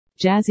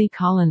Jazzie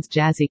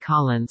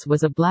Collins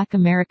was a Black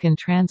American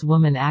trans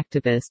woman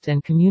activist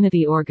and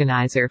community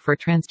organizer for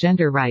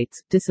transgender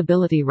rights,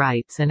 disability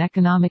rights and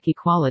economic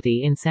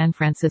equality in San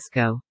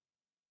Francisco.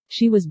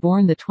 She was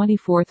born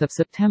 24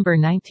 September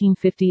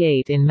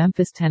 1958 in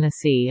Memphis,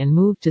 Tennessee and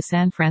moved to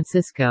San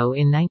Francisco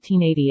in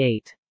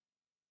 1988.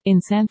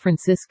 In San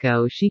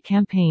Francisco she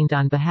campaigned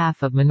on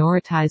behalf of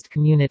minoritized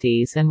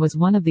communities and was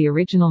one of the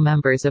original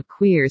members of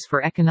Queers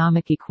for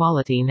Economic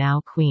Equality,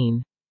 now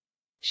Queen.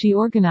 She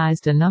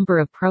organized a number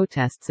of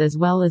protests as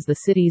well as the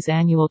city's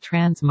annual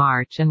Trans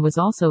March and was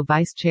also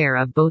vice chair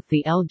of both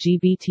the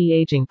LGBT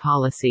Aging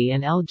Policy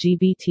and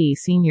LGBT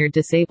Senior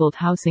Disabled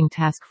Housing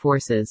Task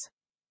Forces.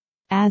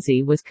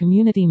 Jazzie was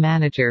community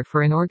manager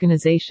for an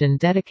organization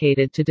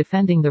dedicated to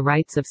defending the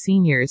rights of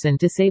seniors and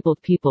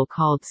disabled people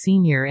called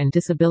Senior and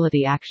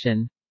Disability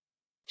Action.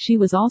 She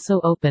was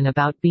also open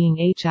about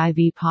being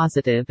HIV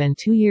positive, and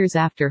 2 years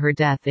after her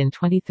death in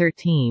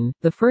 2013,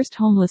 the first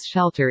homeless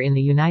shelter in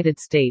the United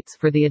States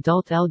for the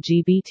adult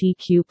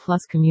LGBTQ+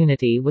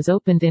 community was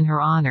opened in her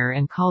honor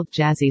and called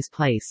Jazzie's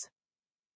Place.